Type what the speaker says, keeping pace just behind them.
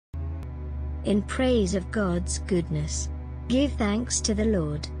in praise of God's goodness. Give thanks to the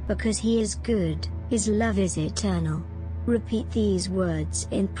Lord, because He is good, His love is eternal. Repeat these words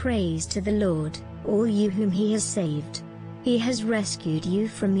in praise to the Lord, all you whom He has saved. He has rescued you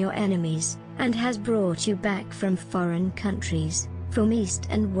from your enemies, and has brought you back from foreign countries, from east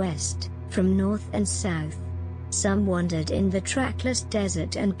and west, from north and south. Some wandered in the trackless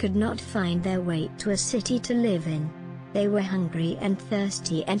desert and could not find their way to a city to live in. They were hungry and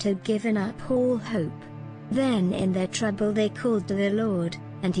thirsty and had given up all hope. Then in their trouble they called to the Lord,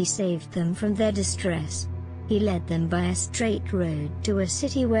 and He saved them from their distress. He led them by a straight road to a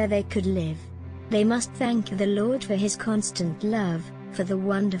city where they could live. They must thank the Lord for His constant love, for the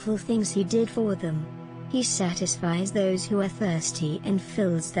wonderful things He did for them. He satisfies those who are thirsty and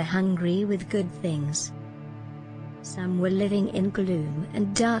fills the hungry with good things. Some were living in gloom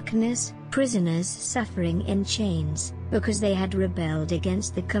and darkness, prisoners suffering in chains, because they had rebelled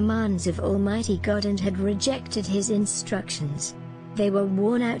against the commands of Almighty God and had rejected His instructions. They were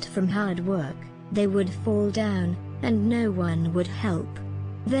worn out from hard work, they would fall down, and no one would help.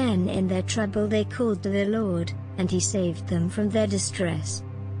 Then in their trouble they called to the Lord, and He saved them from their distress.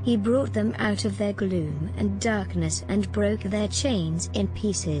 He brought them out of their gloom and darkness and broke their chains in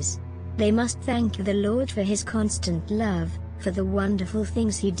pieces. They must thank the Lord for His constant love, for the wonderful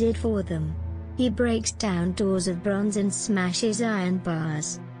things He did for them. He breaks down doors of bronze and smashes iron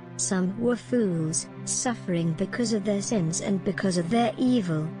bars. Some were fools, suffering because of their sins and because of their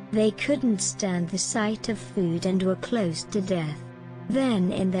evil. They couldn't stand the sight of food and were close to death.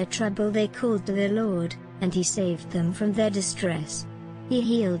 Then in their trouble they called to the Lord, and He saved them from their distress. He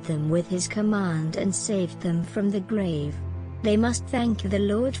healed them with His command and saved them from the grave. They must thank the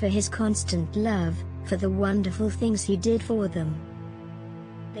Lord for His constant love, for the wonderful things He did for them.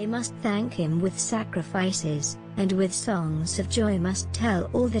 They must thank Him with sacrifices, and with songs of joy must tell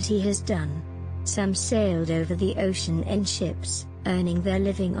all that He has done. Some sailed over the ocean in ships, earning their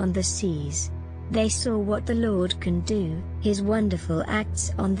living on the seas. They saw what the Lord can do, His wonderful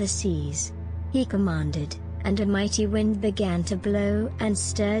acts on the seas. He commanded, and a mighty wind began to blow and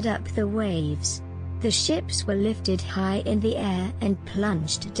stirred up the waves. The ships were lifted high in the air and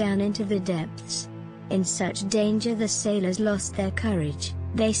plunged down into the depths. In such danger the sailors lost their courage,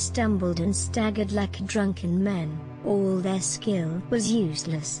 they stumbled and staggered like drunken men, all their skill was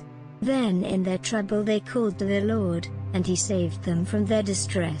useless. Then in their trouble they called to the Lord, and He saved them from their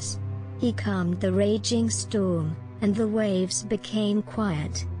distress. He calmed the raging storm, and the waves became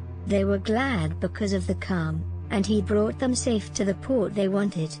quiet. They were glad because of the calm, and He brought them safe to the port they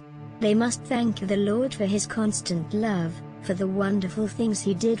wanted. They must thank the Lord for His constant love, for the wonderful things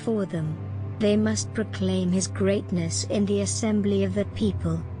He did for them. They must proclaim His greatness in the assembly of the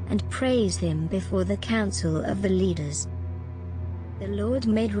people, and praise Him before the council of the leaders. The Lord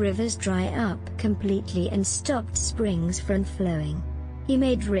made rivers dry up completely and stopped springs from flowing. He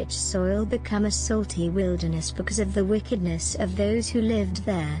made rich soil become a salty wilderness because of the wickedness of those who lived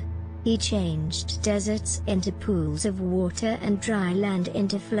there. He changed deserts into pools of water and dry land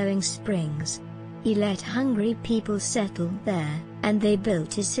into flowing springs. He let hungry people settle there, and they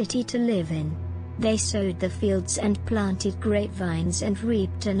built a city to live in. They sowed the fields and planted grapevines and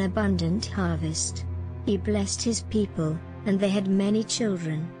reaped an abundant harvest. He blessed His people, and they had many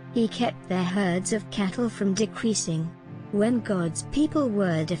children. He kept their herds of cattle from decreasing. When God's people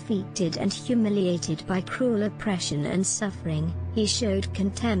were defeated and humiliated by cruel oppression and suffering, He showed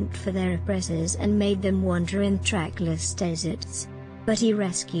contempt for their oppressors and made them wander in trackless deserts. But He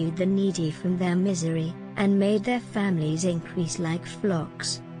rescued the needy from their misery, and made their families increase like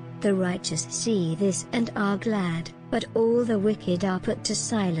flocks. The righteous see this and are glad, but all the wicked are put to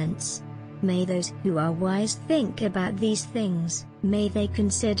silence. May those who are wise think about these things, may they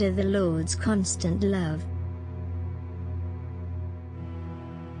consider the Lord's constant love,